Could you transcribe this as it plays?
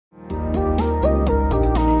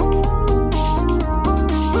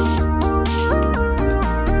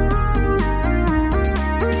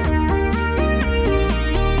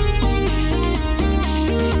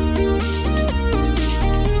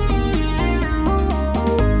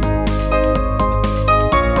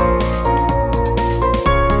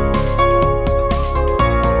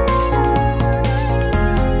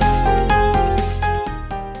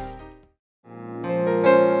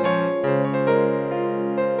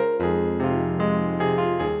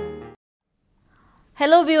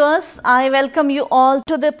Hello viewers, I welcome you all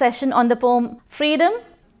to the session on the poem Freedom.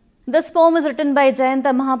 This poem is written by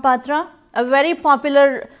Jayanta Mahapatra, a very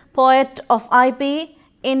popular poet of IP,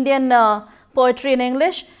 Indian poetry in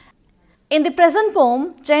English. In the present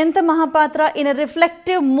poem, Jayanta Mahapatra in a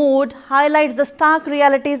reflective mood highlights the stark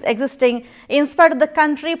realities existing in spite of the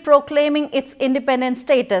country proclaiming its independent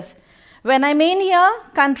status. When I mean here,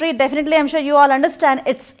 country, definitely I am sure you all understand,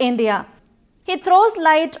 it's India. He throws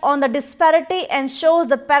light on the disparity and shows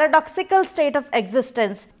the paradoxical state of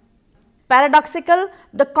existence. Paradoxical,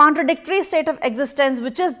 the contradictory state of existence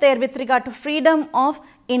which is there with regard to freedom of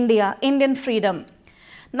India, Indian freedom.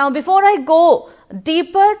 Now before I go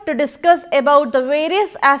deeper to discuss about the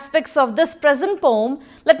various aspects of this present poem,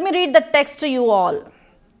 let me read the text to you all.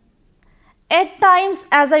 At times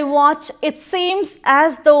as I watch, it seems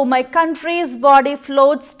as though my country's body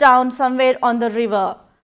floats down somewhere on the river.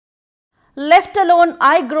 Left alone,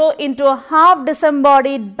 I grow into a half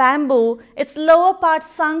disembodied bamboo, its lower part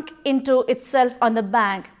sunk into itself on the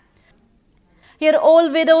bank. Here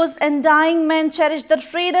old widows and dying men cherish their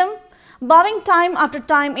freedom, bowing time after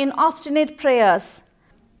time in obstinate prayers,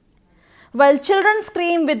 while children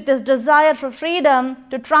scream with this desire for freedom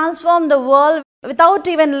to transform the world without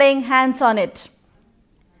even laying hands on it.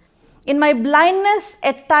 In my blindness,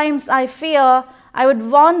 at times I fear I would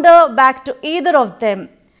wander back to either of them.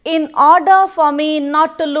 In order for me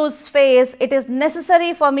not to lose face, it is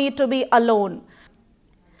necessary for me to be alone.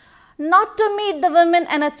 Not to meet the women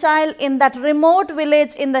and a child in that remote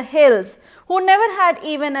village in the hills who never had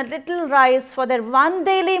even a little rice for their one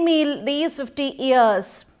daily meal these 50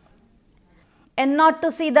 years. And not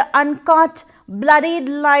to see the uncaught, bloodied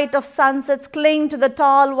light of sunsets cling to the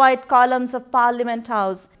tall white columns of Parliament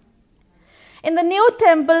House. In the new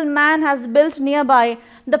temple man has built nearby,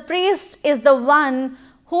 the priest is the one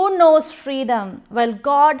who knows freedom, while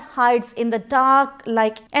God hides in the dark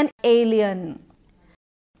like an alien.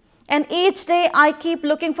 And each day I keep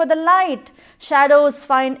looking for the light. Shadows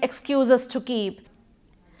find excuses to keep.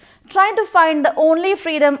 Trying to find the only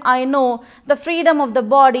freedom I know, the freedom of the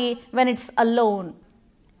body when it's alone.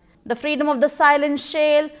 The freedom of the silent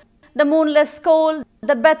shale, the moonless coal,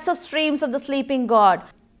 the beds of streams of the sleeping God.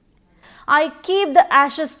 I keep the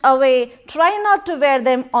ashes away, try not to wear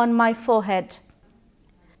them on my forehead.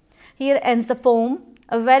 Here ends the poem,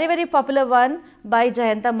 a very popular one by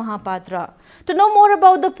Jayanta Mahapatra. To know more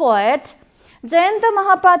about the poet, Jayanta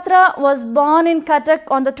Mahapatra was born in Cuttack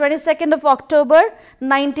on the 22nd of October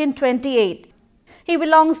 1928. He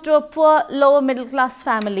belongs to a poor lower middle class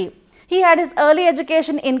family. He had his early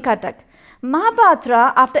education in Cuttack.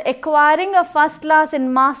 Mahapatra, after acquiring a first class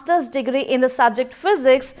in master's degree in the subject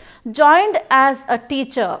physics, joined as a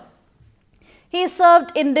teacher. He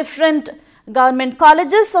served in different government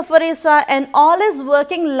colleges of Orissa, and all his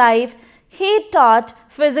working life he taught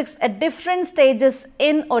physics at different stages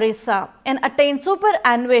in Orissa and attained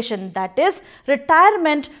superannuation, that is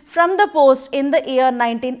retirement from the post in the year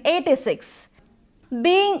 1986.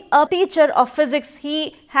 Being a teacher of physics,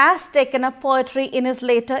 he has taken up poetry in his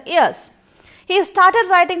later years. He started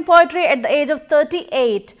writing poetry at the age of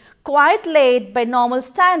 38, quite late by normal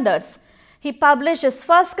standards. He published his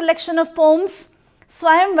first collection of poems,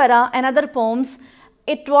 Swayamprabha, and other poems.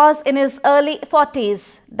 It was in his early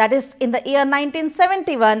 40s, that is in the year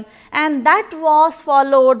 1971, and that was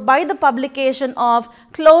followed by the publication of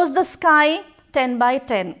Close the Sky 10 by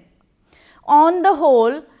 10. On the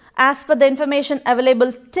whole, as per the information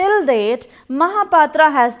available till date,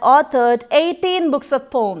 Mahapatra has authored 18 books of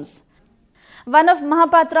poems. One of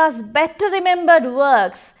Mahapatra's better remembered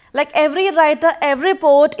works, like every writer, every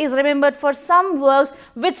poet is remembered for some works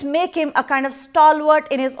which make him a kind of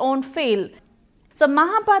stalwart in his own field. So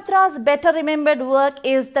Mahapatra's better remembered work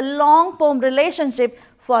is the long poem Relationship,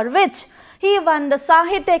 for which he won the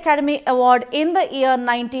Sahitya Academy Award in the year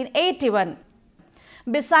 1981.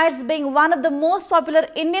 Besides being one of the most popular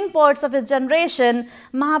Indian poets of his generation,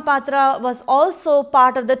 Mahapatra was also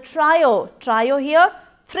part of the trio here,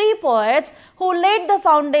 three poets who laid the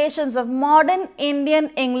foundations of modern Indian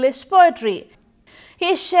English poetry.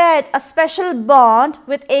 He shared a special bond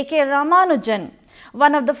with A.K. Ramanujan,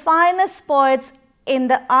 one of the finest poets in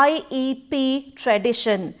the IEP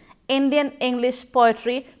tradition, Indian English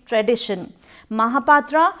poetry tradition.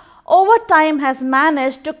 Mahapatra over time has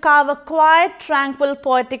managed to carve a quiet, tranquil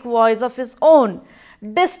poetic voice of his own,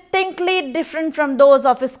 distinctly different from those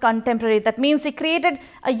of his contemporary. That means he created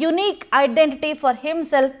a unique identity for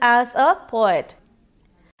himself as a poet.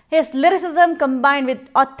 His lyricism combined with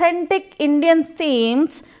authentic Indian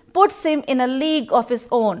themes puts him in a league of his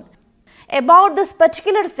own. about this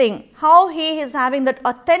particular thing, how he is having that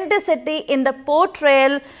authenticity in the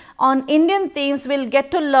portrayal on Indian themes, we'll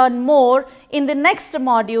get to learn more in the next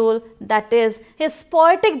module, that is his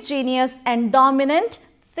poetic genius and dominant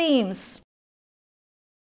themes.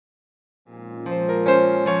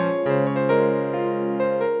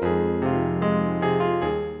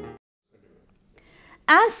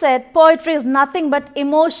 As said, poetry is nothing but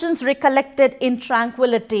emotions recollected in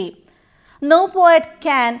tranquility. No poet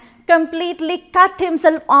can completely cut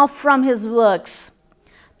himself off from his works.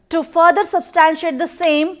 To further substantiate the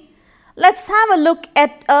same, let's have a look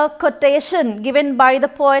at a quotation given by the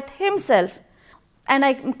poet himself. And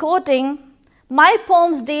I'm quoting, "My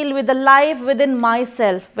poems deal with the life within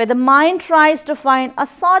myself, where the mind tries to find a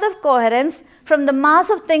sort of coherence from the mass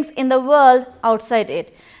of things in the world outside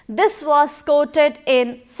it." This was quoted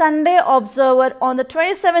in Sunday Observer on the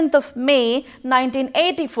 27th of May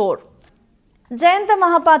 1984. Jayanta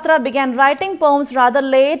Mahapatra began writing poems rather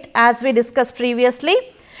late, as we discussed previously,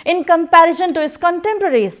 in comparison to his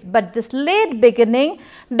contemporaries, but this late beginning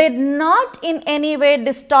did not in any way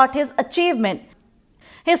distort his achievement.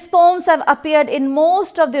 His poems have appeared in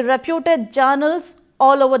most of the reputed journals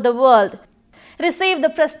all over the world. He received the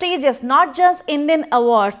prestigious not just Indian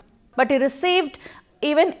awards, but he received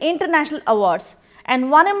even international awards, and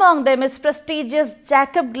one among them is prestigious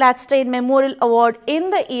Jacob Gladstein Memorial Award in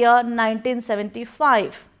the year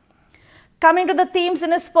 1975. Coming to the themes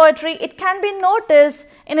in his poetry, it can be noticed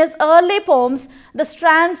in his early poems the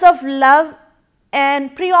strands of love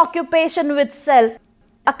and preoccupation with self,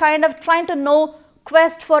 a kind of trying to know,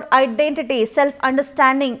 quest for identity,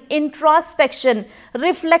 self-understanding, introspection,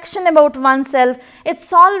 reflection about oneself.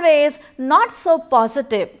 It's always not so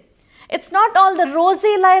positive. It's not all the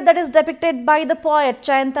rosy life that is depicted by the poet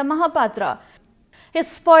Jayanta Mahapatra.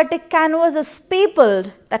 His poetic canvas is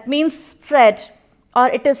peopled, that means spread, or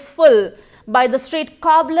it is full, by the street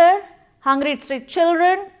cobbler, hungry street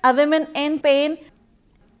children, a woman in pain.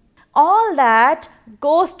 All that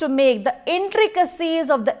goes to make the intricacies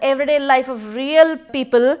of the everyday life of real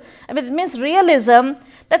people. I mean, it means realism.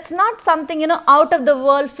 That's not something, out of the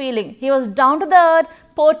world feeling. He was down to the earth,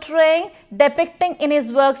 portraying, depicting in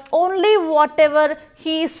his works only whatever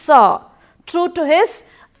he saw, true to his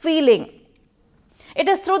feeling. It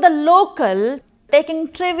is through the local,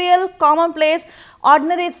 taking trivial, commonplace,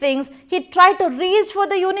 ordinary things, he tried to reach for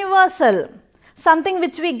the universal, something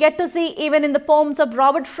which we get to see even in the poems of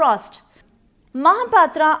Robert Frost.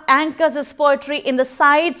 Mahapatra anchors his poetry in the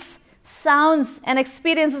sights, sounds and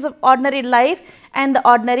experiences of ordinary life and the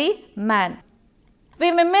ordinary man.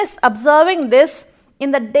 We may miss observing this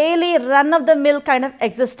in the daily run-of-the-mill kind of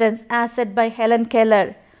existence, as said by Helen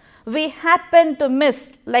Keller. We happen to miss,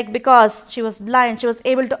 like because she was blind, she was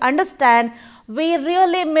able to understand, we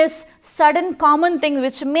really miss certain common things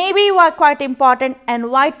which maybe were quite important and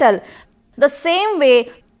vital. The same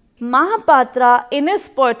way, Mahapatra in his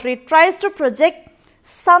poetry tries to project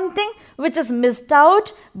something which is missed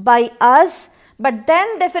out by us, but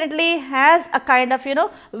then definitely has a kind of,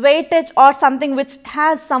 weightage or something which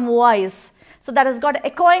has some voice. So that has got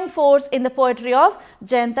echoing force in the poetry of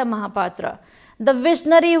Jayanta Mahapatra. The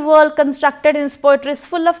visionary world constructed in his poetry is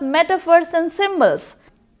full of metaphors and symbols.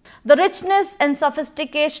 The richness and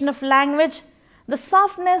sophistication of language, the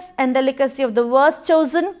softness and delicacy of the words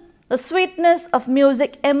chosen, the sweetness of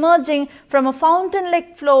music emerging from a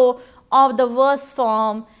fountain-like flow of the verse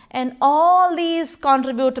form, and all these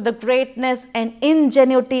contribute to the greatness and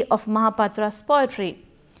ingenuity of Mahapatra's poetry.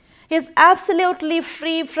 He is absolutely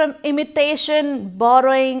free from imitation,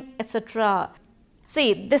 borrowing, etc.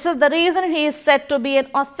 See, this is the reason he is said to be an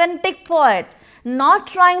authentic poet, not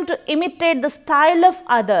trying to imitate the style of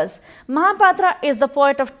others. Mahapatra is the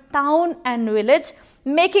poet of town and village,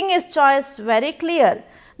 making his choice very clear.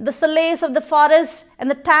 The solace of the forest and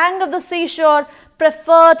the tang of the seashore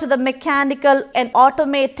prefer to the mechanical and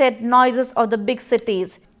automated noises of the big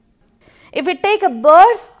cities. If we take a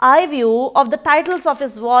bird's eye view of the titles of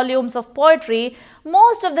his volumes of poetry,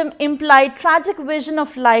 most of them imply tragic vision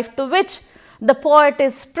of life to which the poet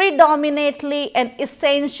is predominantly and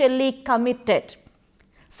essentially committed.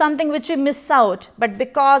 Something which we miss out, but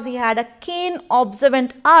because he had a keen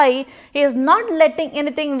observant eye, he is not letting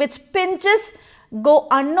anything which pinches go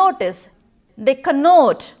unnoticed. They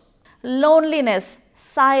connote loneliness,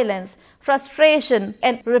 silence, frustration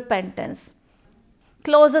and repentance.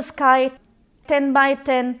 Close sky, 10 by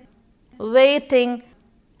 10, waiting,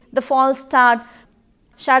 the false start,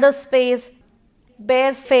 shadow space,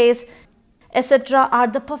 bare face, etc. are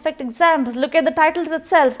the perfect examples. Look at the titles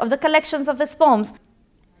itself of the collections of his poems.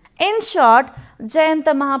 In short,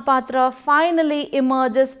 Jayanta Mahapatra finally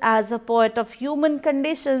emerges as a poet of human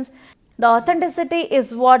conditions, The authenticity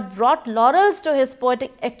is what brought laurels to his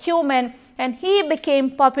poetic acumen, and he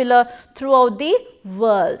became popular throughout the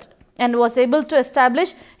world and was able to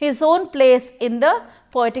establish his own place in the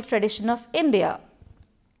poetic tradition of India.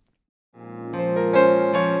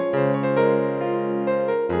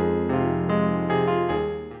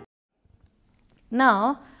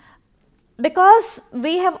 Now, because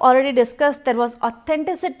we have already discussed there was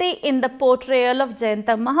authenticity in the portrayal of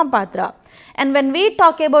Jayanta Mahapatra, and when we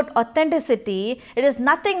talk about authenticity, it is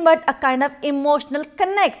nothing but a kind of emotional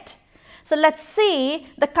connect. So let's see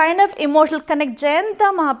the kind of emotional connect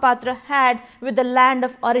Jayanta Mahapatra had with the land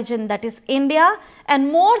of origin, that is India,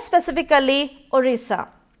 and more specifically Orissa.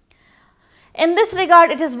 In this regard,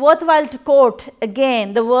 it is worthwhile to quote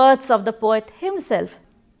again the words of the poet himself.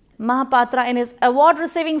 Mahapatra, in his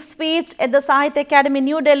award-receiving speech at the Sahitya Academy,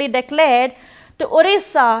 New Delhi, declared, "To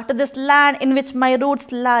Orissa, to this land in which my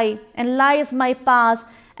roots lie, and lies my past,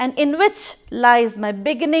 and in which lies my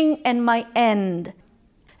beginning and my end."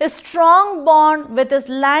 His strong bond with his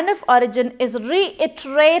land of origin is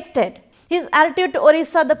reiterated. His attitude to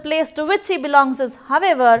Orissa, the place to which he belongs, is,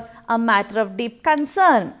 however, a matter of deep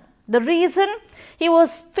concern. The reason? He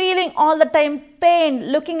was feeling all the time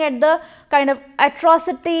pain, looking at the kind of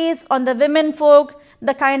atrocities on the women folk,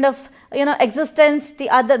 the kind of existence the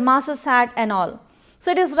other masses had and all.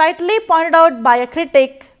 So it is rightly pointed out by a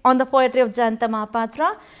critic on the poetry of Jayanta Mahapatra,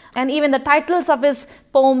 and even the titles of his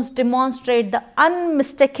poems demonstrate the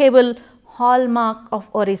unmistakable hallmark of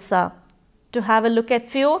Orissa. To have a look at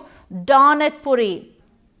few: Dawn at Puri,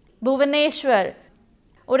 Bhuvaneshwar,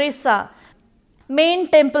 Orissa, Main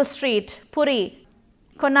Temple Street, Puri,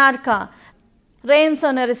 Konarka, Rains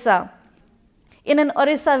on Orissa, In an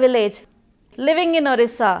Orissa Village, Living in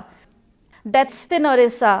Orissa, Deaths in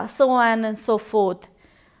Orissa, so on and so forth.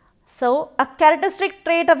 So, a characteristic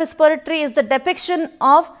trait of his poetry is the depiction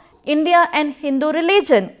of India and Hindu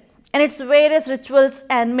religion and its various rituals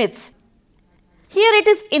and myths. Here it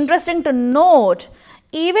is interesting to note,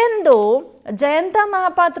 even though Jayanta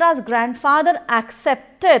Mahapatra's grandfather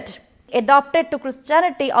adopted to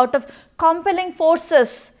Christianity out of compelling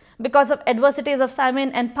forces because of adversities of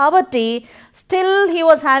famine and poverty, still he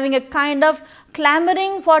was having a kind of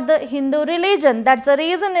clamoring for the Hindu religion. That's the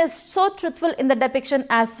reason is so truthful in the depiction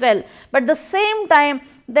as well. But at the same time,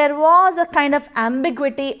 there was a kind of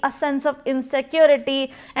ambiguity, a sense of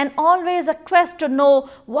insecurity, and always a quest to know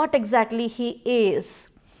what exactly he is.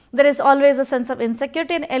 There is always a sense of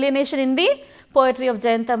insecurity and alienation in the poetry of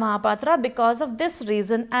Jayanta Mahapatra because of this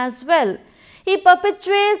reason as well. He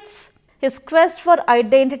perpetuates his quest for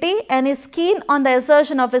identity and is keen on the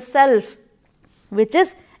assertion of his self, which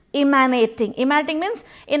is emanating. Emanating means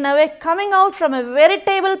in a way coming out from a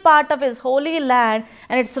veritable part of his holy land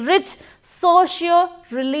and its rich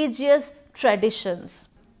socio-religious traditions.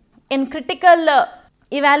 In critical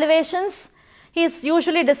evaluations, he is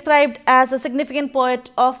usually described as a significant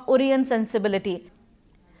poet of Orient sensibility.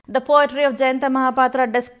 The poetry of Jayanta Mahapatra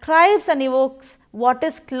describes and evokes what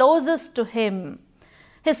is closest to him.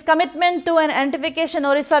 His commitment to an identification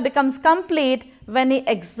Orissa becomes complete when he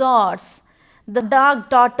exhorts the dark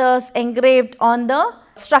daughters engraved on the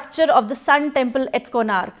structure of the Sun Temple at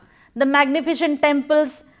Konark. The magnificent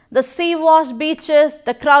temples, the sea-washed beaches,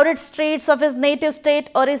 the crowded streets of his native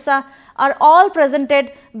state Orissa are all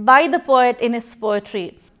presented by the poet in his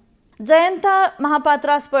poetry. Jayanta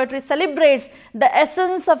Mahapatra's poetry celebrates the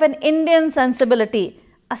essence of an Indian sensibility,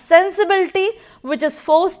 a sensibility which is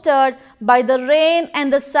fostered by the rain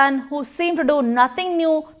and the sun who seem to do nothing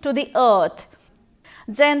new to the earth.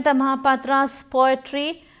 Jayanta Mahapatra's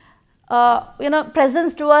poetry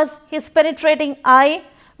presents to us his penetrating eye,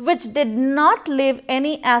 which did not leave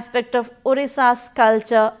any aspect of Orissa's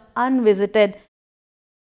culture unvisited.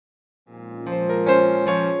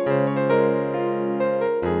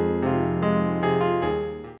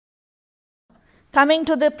 Coming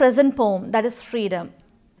to the present poem, that is freedom.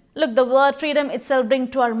 Look, the word freedom itself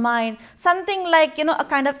brings to our mind something like, a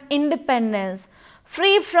kind of independence,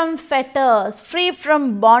 free from fetters, free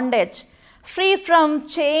from bondage, free from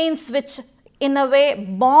chains which in a way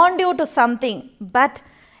bond you to something. But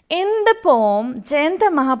in the poem, Jayanta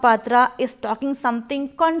Mahapatra is talking something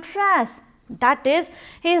contrast. That is,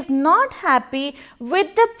 he is not happy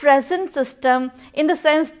with the present system in the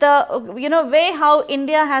sense the way how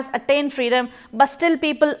India has attained freedom, but still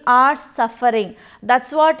people are suffering.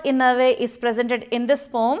 That's what in a way is presented in this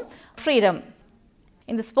poem, freedom.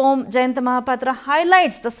 In this poem, Jayanta Mahapatra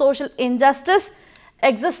highlights the social injustice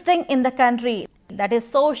existing in the country. That is,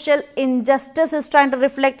 social injustice is trying to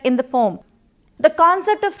reflect in the poem. The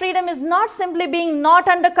concept of freedom is not simply being not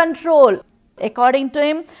under control. According to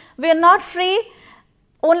him, we are not free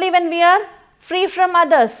Only when we are free from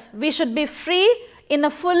others, we should be free in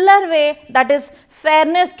a fuller way, that is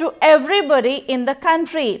fairness to everybody in the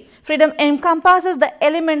country. Freedom encompasses the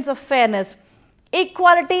elements of fairness,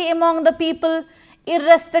 equality among the people,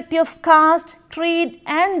 irrespective of caste, creed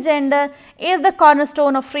and gender is the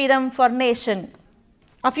cornerstone of freedom for nation.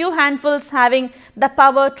 A few handfuls having the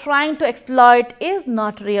power trying to exploit is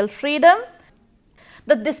not real freedom.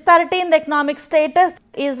 The disparity in the economic status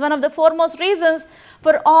is one of the foremost reasons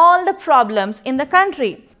for all the problems in the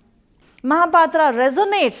country. Mahapatra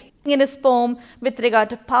resonates in his poem with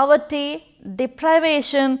regard to poverty,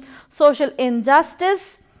 deprivation, social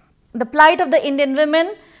injustice, the plight of the Indian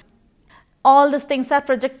women. All these things are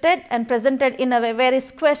projected and presented in a way where he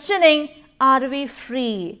is questioning, are we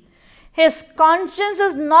free? His conscience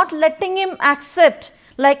is not letting him accept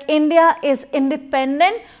like India is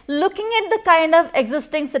independent, looking at the kind of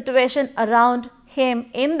existing situation around him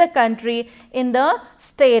in the country, in the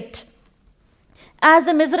state. As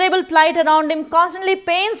the miserable plight around him constantly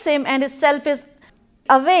pains him and his self is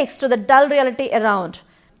awakes to the dull reality around.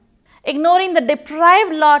 Ignoring the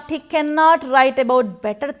deprived lot, he cannot write about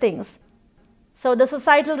better things. So the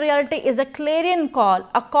societal reality is a clarion call,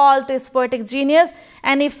 a call to his poetic genius,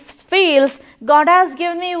 and he feels God has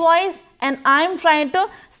given me voice and I am trying to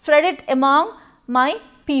spread it among my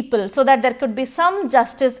people so that there could be some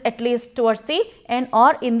justice at least towards the end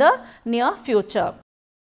or in the near future.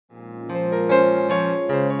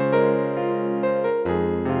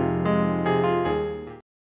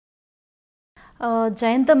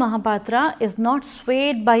 Jayanta Mahapatra is not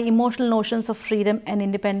swayed by emotional notions of freedom and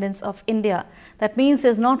independence of India. That means he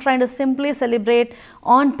is not trying to simply celebrate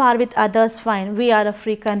on par with others, fine, we are a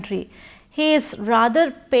free country. He is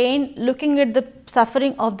rather pained looking at the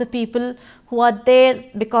suffering of the people who are there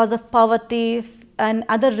because of poverty and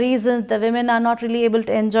other reasons. The women are not really able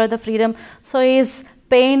to enjoy the freedom. So he is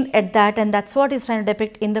pained at that, and that's what he is trying to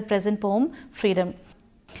depict in the present poem, Freedom.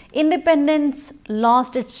 Independence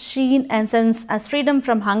lost its sheen and sense as freedom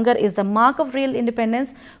from hunger is the mark of real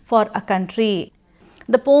independence for a country.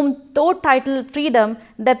 The poem, though titled Freedom,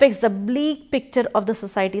 depicts the bleak picture of the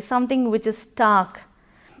society, something which is stark.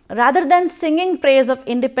 Rather than singing praise of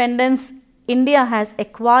independence India has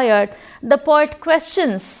acquired, the poet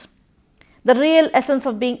questions the real essence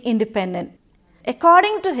of being independent.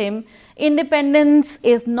 According to him, independence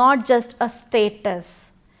is not just a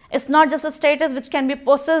status. It's not just a status which can be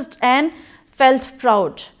possessed and felt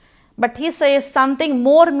proud. But he says something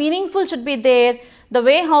more meaningful should be there. The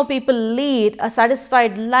way how people lead a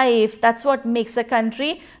satisfied life, that's what makes a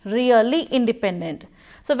country really independent.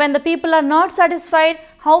 So when the people are not satisfied,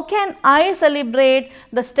 how can I celebrate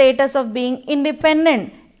the status of being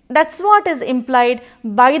independent? That's what is implied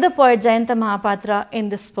by the poet Jayanta Mahapatra in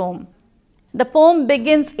this poem. The poem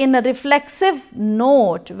begins in a reflexive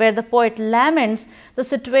note where the poet laments the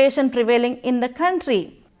situation prevailing in the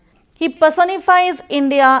country. He personifies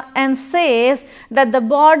India and says that the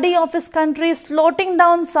body of his country is floating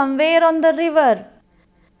down somewhere on the river.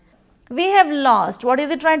 We have lost. What is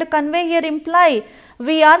he trying to convey here? Imply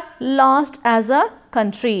we are lost as a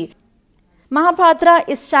country. Mahapatra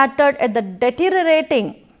is shattered at the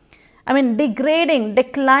degrading,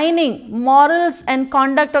 declining morals and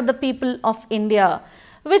conduct of the people of India,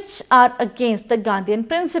 which are against the Gandhian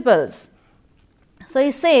principles. So he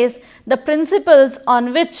says the principles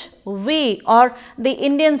on which we or the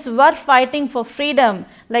Indians were fighting for freedom,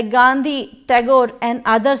 like Gandhi, Tagore and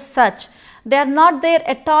others such, they are not there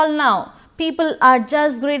at all now. People are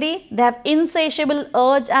just greedy, they have insatiable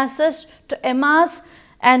urge as such to amass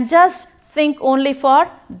and just think only for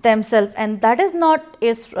themselves, and that is not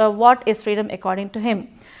what is freedom according to him.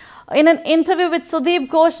 In an interview with Sudeep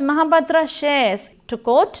Ghosh, Mahapatra shares, to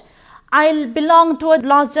quote, "I belong to a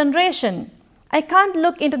lost generation. I can't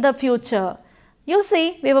look into the future. You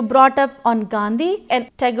see, we were brought up on Gandhi and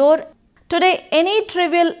Tagore. Today, any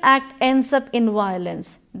trivial act ends up in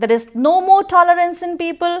violence. There is no more tolerance in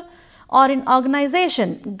people or in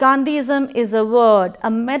organization. Gandhism is a word, a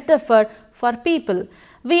metaphor for people.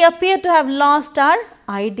 We appear to have lost our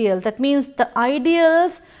ideal." That means the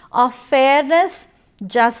ideals of fairness,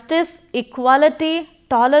 justice, equality,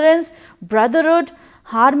 tolerance, brotherhood,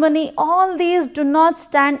 harmony, all these do not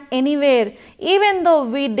stand anywhere, even though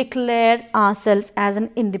we declare ourselves as an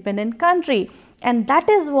independent country. And that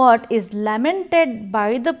is what is lamented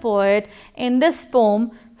by the poet in this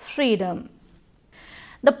poem, Freedom.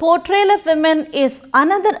 The portrayal of women is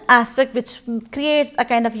another aspect which creates a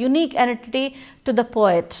kind of unique identity to the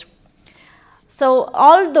poet. So,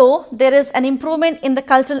 although there is an improvement in the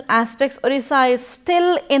cultural aspects, Orissa is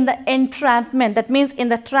still in the entrapment, that means in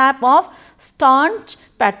the trap of staunch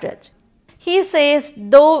patriots. He says,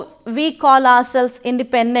 though we call ourselves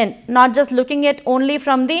independent, not just looking at only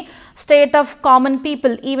from the state of common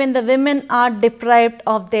people, even the women are deprived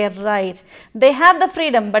of their right. They have the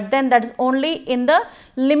freedom, but then that is only in the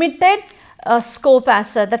limited scope as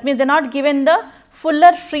such. That means they are not given the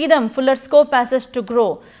fuller freedom, fuller scope as such to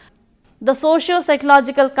grow. The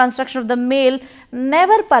socio-psychological construction of the male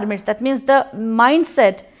never permits, that means the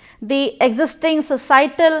mindset, the existing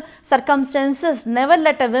societal circumstances never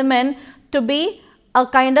let a woman to be a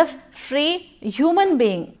kind of free human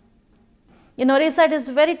being. In Orissa, it is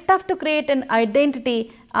very tough to create an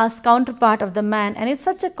identity as counterpart of the man, and in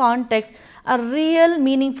such a context, a real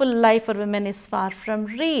meaningful life for women is far from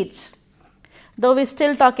reach. Though we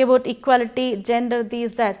still talk about equality, gender,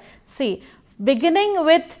 these, that. See, beginning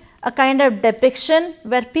with a kind of depiction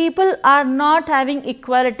where people are not having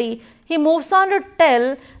equality, he moves on to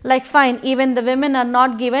tell, like, fine, even the women are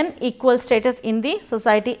not given equal status in the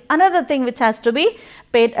society. Another thing which has to be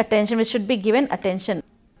paid attention, which should be given attention.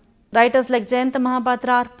 Writers like Jayanta Mahapatra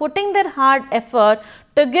are putting their hard effort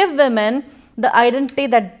to give women the identity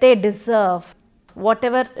that they deserve.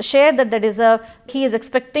 Whatever share that they deserve, he is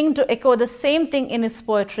expecting to echo the same thing in his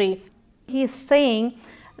poetry. He is saying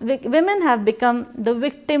women have become the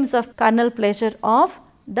victims of carnal pleasure of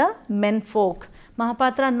the men folk.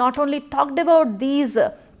 Mahapatra not only talked about these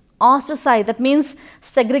ostracized, that means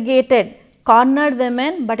segregated, cornered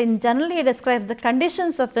women, but in general he describes the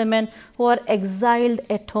conditions of women who are exiled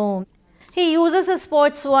at home. He uses his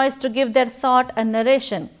poet's voice to give their thought a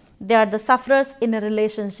narration. They are the sufferers in a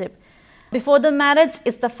relationship. Before the marriage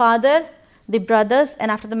is the father, the brothers,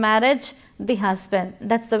 and after the marriage, the husband.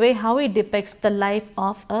 That's the way how he depicts the life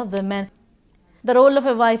of a woman. The role of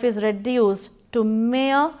a wife is reduced to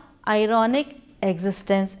mere ironic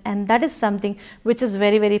existence, and that is something which is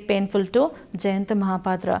very, very painful to Jayanta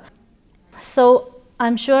Mahapatra. So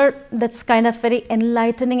I'm sure that's kind of very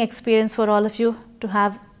enlightening experience for all of you to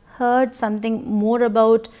have heard something more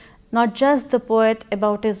about not just the poet,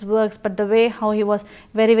 about his works, but the way how he was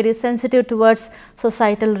very, very sensitive towards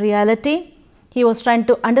societal reality. He was trying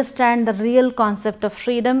to understand the real concept of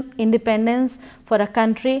freedom, independence for a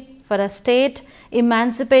country, for a state.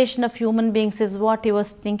 Emancipation of human beings is what he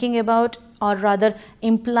was thinking about, or rather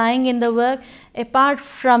implying in the work. Apart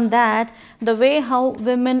from that, the way how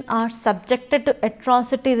women are subjected to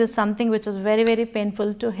atrocities is something which is very, very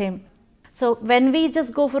painful to him. So when we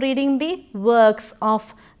just go for reading the works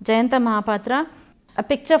of Jayanta Mahapatra, a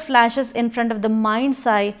picture flashes in front of the mind's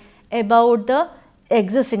eye about the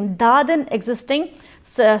existing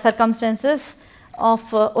circumstances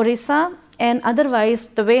of Orissa, and otherwise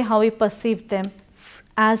the way how he perceived them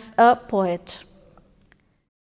as a poet.